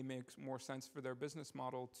may make more sense for their business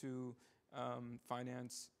model to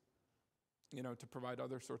finance, you know, to provide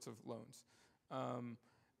other sorts of loans.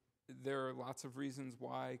 There are lots of reasons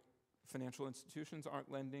why financial institutions aren't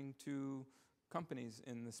lending to companies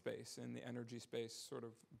in the space, in the energy space, sort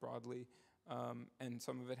of broadly. And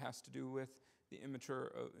some of it has to do with the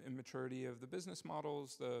immaturity of the business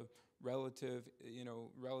models, the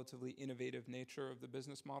relatively innovative nature of the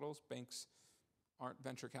business models. Banks aren't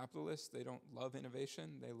venture capitalists. They don't love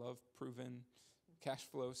innovation. They love proven cash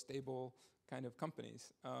flow, stable kind of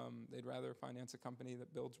companies. They'd rather finance a company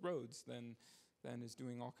that builds roads than is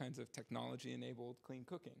doing all kinds of technology-enabled clean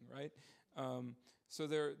cooking, right? So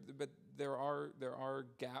there are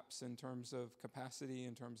gaps in terms of capacity,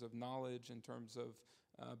 in terms of knowledge, in terms of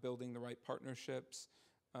building the right partnerships.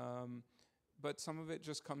 But some of it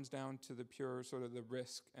just comes down to the pure sort of the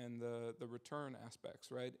risk and the return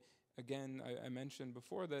aspects, right? Again, I mentioned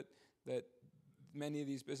before that many of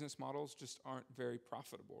these business models just aren't very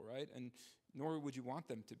profitable, right? And nor would you want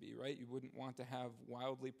them to be, right? You wouldn't want to have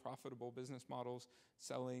wildly profitable business models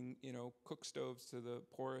selling, you know, cook stoves to the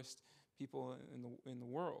poorest people in the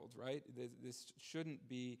world, right? This shouldn't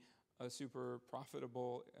be a super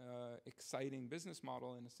profitable, exciting business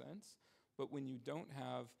model in a sense. But when you don't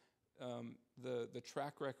have the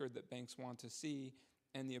track record that banks want to see,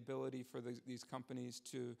 and the ability for these companies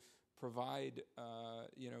to provide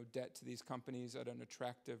debt to these companies at an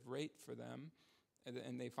attractive rate for them,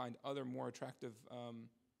 and they find other more attractive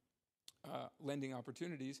lending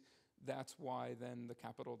opportunities, that's why then the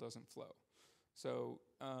capital doesn't flow. So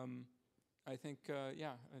I think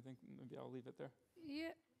maybe I'll leave it there.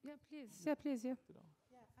 Yeah, please.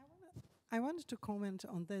 I wanted to comment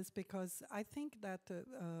on this because I think that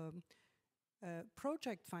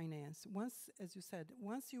project finance, as you said,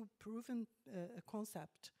 once you've proven a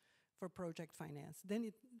concept for project finance, then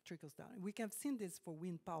it trickles down. We have seen this for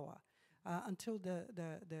wind power. Until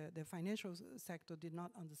the financial sector did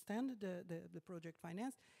not understand the project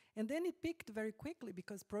finance. And then it peaked very quickly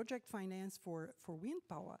because project finance for wind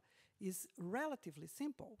power is relatively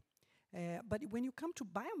simple. But when you come to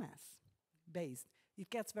biomass-based, it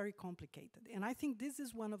gets very complicated. And I think this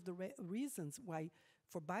is one of the reasons why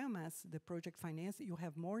for biomass, the project finance, you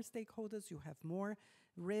have more stakeholders, you have more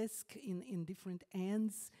risk in different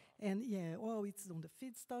ends. And yeah, well, it's on the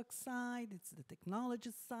feedstock side, it's the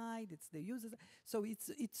technology side, it's the user side. So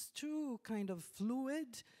it's too kind of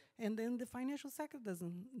fluid, and then the financial sector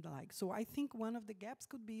doesn't like. So I think one of the gaps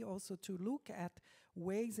could be also to look at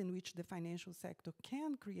ways in which the financial sector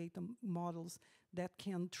can create models that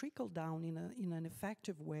can trickle down in an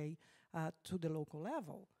effective way to the local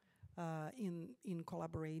level. In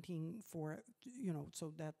collaborating for,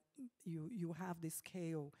 so that you have the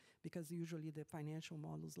scale, because usually the financial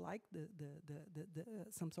models like the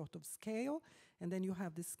some sort of scale, and then you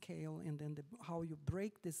have the scale, and then how you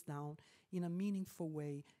break this down in a meaningful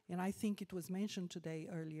way. And I think it was mentioned today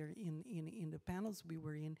earlier in the panels we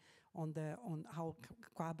were on how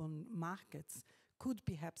carbon markets could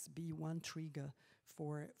perhaps be one trigger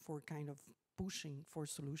for kind of pushing for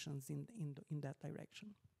solutions in that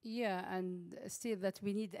direction. Yeah, and still that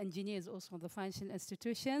we need engineers also on the financial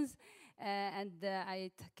institutions.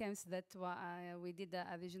 It comes that we did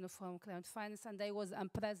a regional forum climate finance, and I was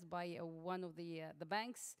impressed by one of the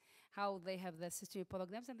banks, how they have the sustainability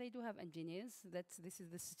programs, and they do have engineers. This is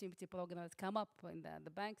the sustainability program that come up in the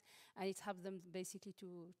banks, and it helps them basically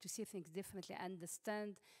to see things differently,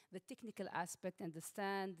 understand the technical aspect,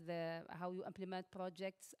 understand how you implement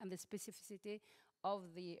projects and the specificity of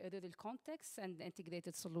the rural context and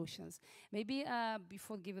integrated solutions. Maybe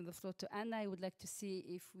before giving the floor to Anna, I would like to see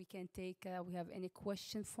if we can take, we have any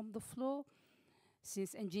question from the floor.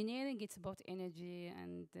 Since engineering, it's about energy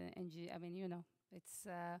and energy, I mean, it's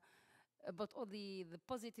about all the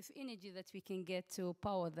positive energy that we can get to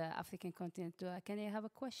power the African continent. Can I have a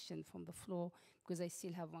question from the floor? Because I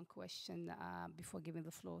still have one question before giving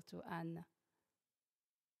the floor to Anna.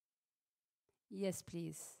 Yes,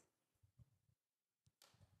 please.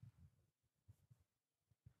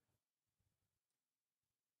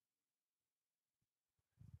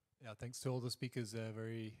 Yeah, thanks to all the speakers.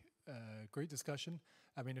 Very great discussion.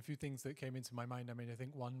 I mean, a few things that came into my mind. I mean, I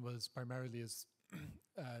think one was primarily is,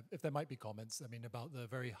 if there might be comments, I mean, about the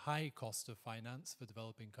very high cost of finance for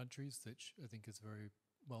developing countries, which I think is a very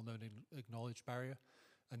well-known and acknowledged barrier.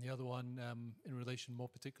 And the other one, in relation more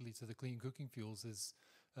particularly to the clean cooking fuels, is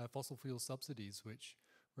fossil fuel subsidies, which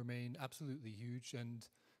remain absolutely huge and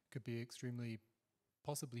could be extremely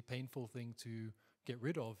possibly painful thing to get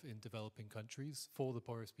rid of in developing countries for the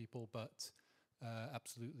poorest people, but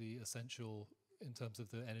absolutely essential in terms of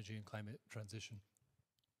the energy and climate transition.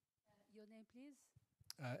 Your name, please?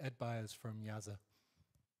 Ed Byers from YASA.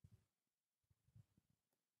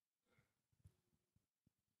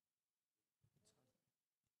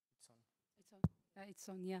 It's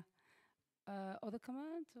on, yeah. Other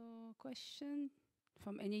comment or question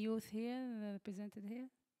from any youth here represented here?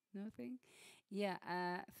 Nothing?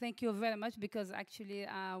 Yeah, thank you very much, because actually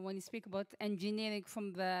when you speak about engineering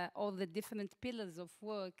from all the different pillars of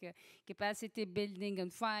work, capacity building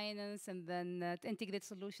and finance, and then integrated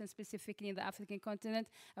solutions specifically in the African continent,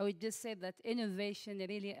 I would just say that innovation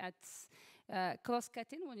really at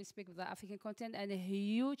cross-cutting when you speak of the African continent, and a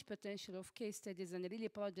huge potential of case studies and really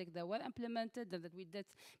projects that were implemented and that we did.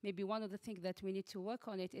 Maybe one of the things that we need to work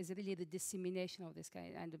on it is really the dissemination of this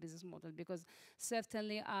kind of business model, because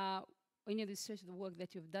certainly in your research, the work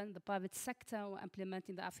that you've done, the private sector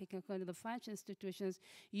implementing the African continent, the financial institutions,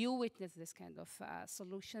 you witness this kind of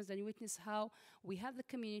solutions, and you witness how we have the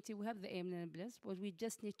community, we have the enablers, but we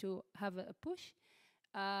just need to have a push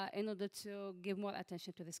in order to give more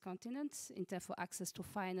attention to this continent in terms of access to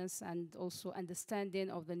finance and also understanding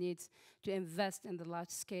of the needs to invest in the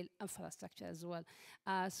large-scale infrastructure as well.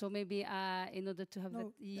 So maybe in order to have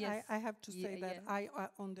that, yes. I have to say that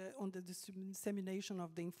on the dissemination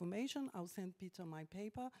of the information, I'll send Peter my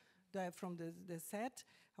paper from the set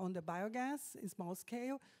on the biogas in small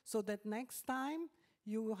scale, so that next time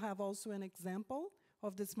you will have also an example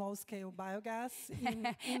of the small-scale biogas in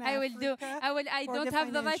I Africa. I don't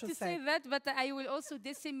have the right to say that, but I will also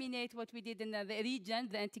disseminate what we did in the region,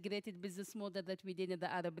 the integrated business model that we did in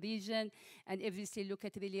the Arab region, and obviously look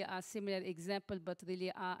at really a similar example, but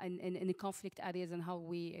really in conflict areas, and how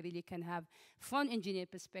we really can have, from engineer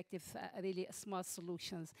perspective, really smart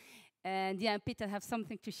solutions. And yeah, Peter have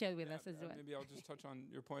something to share with us as well. Maybe I'll just touch on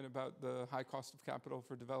your point about the high cost of capital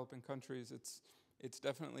for developing countries. It's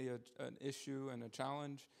definitely an issue and a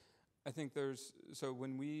challenge. I think so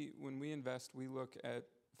when we invest, we look at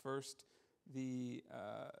first the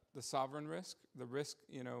sovereign risk, the risk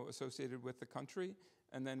associated with the country,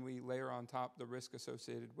 and then we layer on top the risk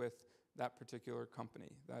associated with that particular company,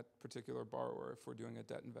 that particular borrower, if we're doing a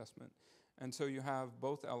debt investment. And so you have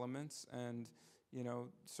both elements, and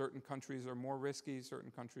certain countries are more risky,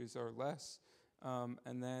 certain countries are less.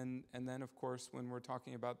 And then, of course, when we're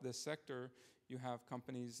talking about this sector, you have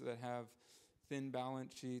companies that have thin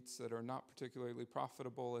balance sheets that are not particularly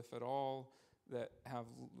profitable, if at all, that have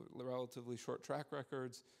relatively short track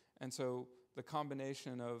records. And so the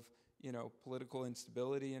combination of, political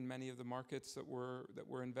instability in many of the markets that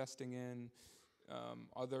we're investing in,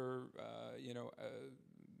 other,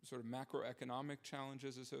 sort of macroeconomic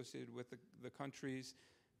challenges associated with the countries,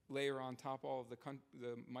 layer on top all of the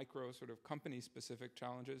micro sort of company-specific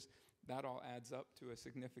challenges, that all adds up to a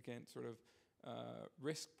significant sort of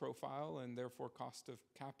risk profile and therefore cost of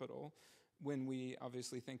capital when we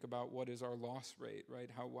obviously think about what is our loss rate, right?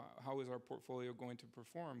 How is our portfolio going to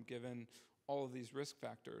perform given all of these risk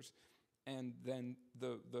factors? And then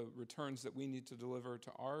the returns that we need to deliver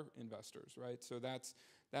to our investors, right? So that's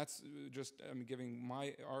just, I'm giving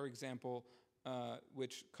our example,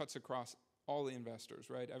 which cuts across all the investors,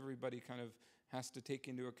 right? Everybody kind of has to take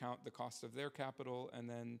into account the cost of their capital and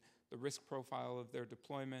then the risk profile of their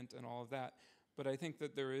deployment and all of that. But I think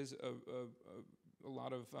that there is a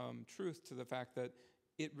lot of truth to the fact that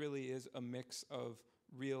it really is a mix of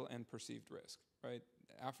real and perceived risk, right?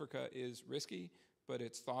 Africa is risky, but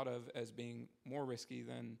it's thought of as being more risky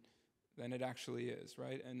than it actually is,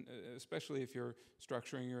 right? And especially if you're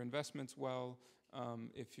structuring your investments well,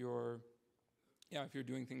 if you're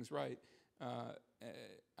doing things right,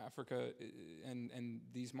 Africa and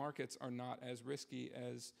these markets are not as risky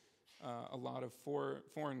as a lot of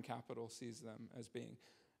foreign capital sees them as being.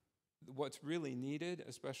 What's really needed,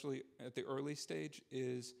 especially at the early stage,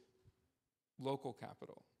 is local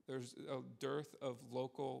capital. There's a dearth of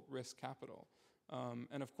local risk capital.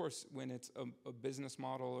 And of course, when it's a business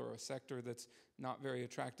model or a sector that's not very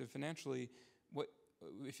attractive financially,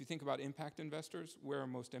 if you think about impact investors, where are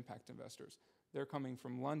most impact investors? They're coming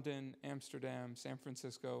from London, Amsterdam, San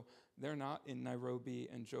Francisco. They're not in Nairobi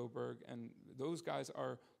and Joburg, and those guys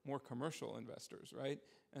are more commercial investors, right?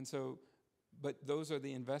 And so, but those are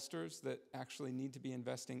the investors that actually need to be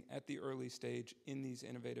investing at the early stage in these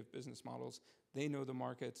innovative business models. They know the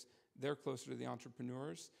markets, they're closer to the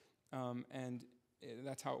entrepreneurs, and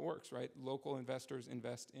that's how it works, right? Local investors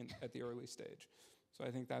invest at the early stage. So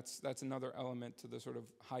I think that's another element to the sort of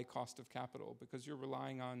high cost of capital, because you're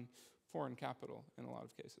relying on foreign capital in a lot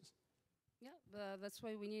of cases. Yeah, that's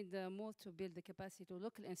why we need more to build the capacity to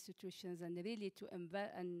local institutions and really to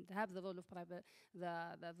invest and have the role of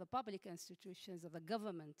the public institutions of the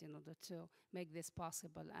government in order to make this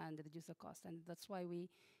possible and reduce the cost. And that's why we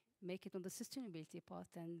make it on the sustainability part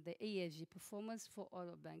and the ESG performance for all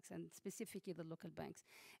banks and specifically the local banks.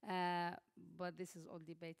 But this is all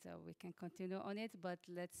debate. We can continue on it, but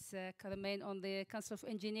let's remain on the Council of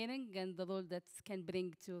Engineering and the role that can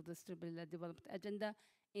bring to the sustainable development agenda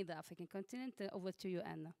in the African continent. Over to you,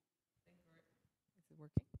 Anna. Is it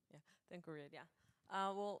working? Yeah, thank you, Red. Yeah.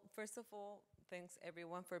 Well, first of all, thanks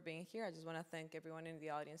everyone for being here. I just want to thank everyone in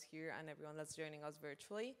the audience here and everyone that's joining us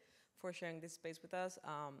virtually for sharing this space with us.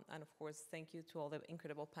 And of course, thank you to all the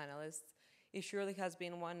incredible panelists. It surely has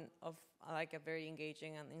been one of a very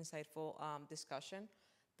engaging and insightful discussion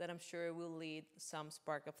that I'm sure will lead some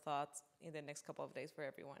spark of thoughts in the next couple of days for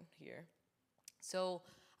everyone here. So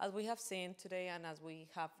as we have seen today and as we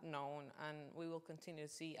have known and we will continue to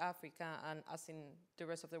see Africa and as in the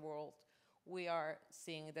rest of the world, we are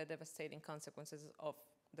seeing the devastating consequences of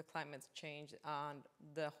the climate change and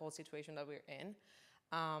the whole situation that we're in.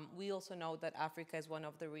 We also know that Africa is one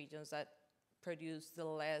of the regions that produce the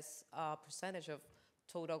less percentage of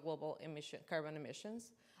total global carbon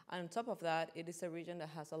emissions. And on top of that, it is a region that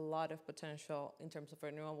has a lot of potential in terms of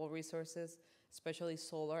renewable resources, especially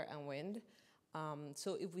solar and wind.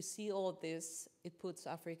 So if we see all of this, it puts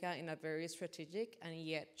Africa in a very strategic and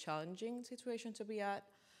yet challenging situation to be at.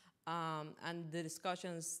 And the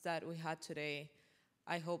discussions that we had today,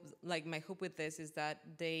 I hope, my hope with this is that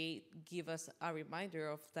they give us a reminder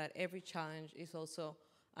of that every challenge is also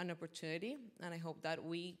an opportunity. And I hope that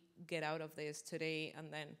we get out of this today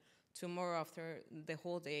and then tomorrow after the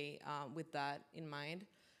whole day with that in mind.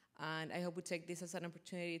 And I hope we take this as an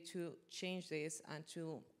opportunity to change this and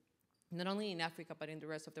to, not only in Africa, but in the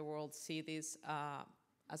rest of the world, see this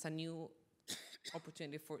as a new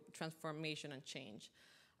opportunity for transformation and change.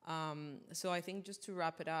 So I think just to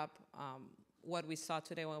wrap it up, what we saw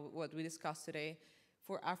today, what we discussed today,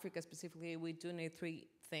 for Africa specifically, we do need 3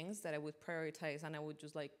 things that I would prioritize, and I would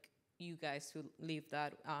just like you guys to leave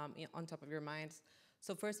that on top of your minds.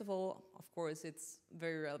 So first of all, of course, it's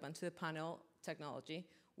very relevant to the panel, technology.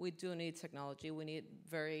 We do need technology. We need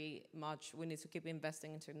to keep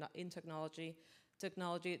investing in technology.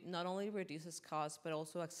 Technology not only reduces costs, but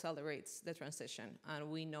also accelerates the transition. And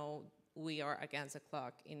we know we are against the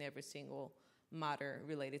clock in every single matter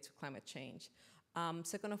related to climate change.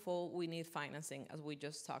 Second of all, we need financing, as we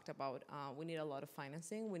just talked about. We need a lot of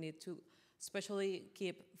financing. We need to especially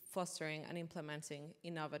keep fostering and implementing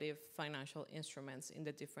innovative financial instruments in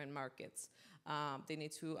the different markets. They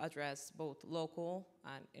need to address both local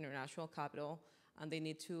and international capital, and they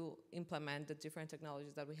need to implement the different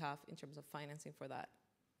technologies that we have in terms of financing for that.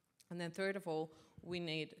 And then third of all, we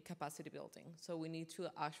need capacity building. So we need to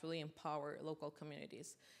actually empower local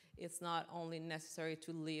communities. It's not only necessary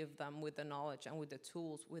to leave them with the knowledge and with the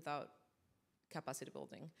tools without capacity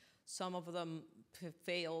building. Some of them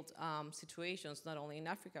failed situations, not only in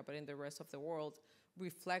Africa, but in the rest of the world,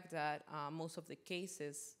 reflect that most of the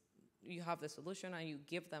cases, you have the solution and you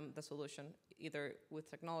give them the solution, either with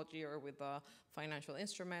technology or with a financial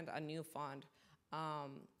instrument, a new fund,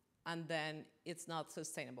 and then it's not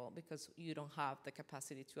sustainable because you don't have the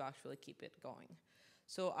capacity to actually keep it going.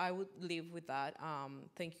 So I would leave with that.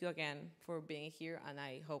 Thank you again for being here, and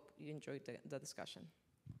I hope you enjoyed the discussion.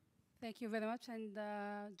 Thank you very much, and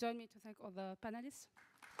join me to thank all the panelists.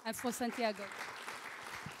 And for Santiago.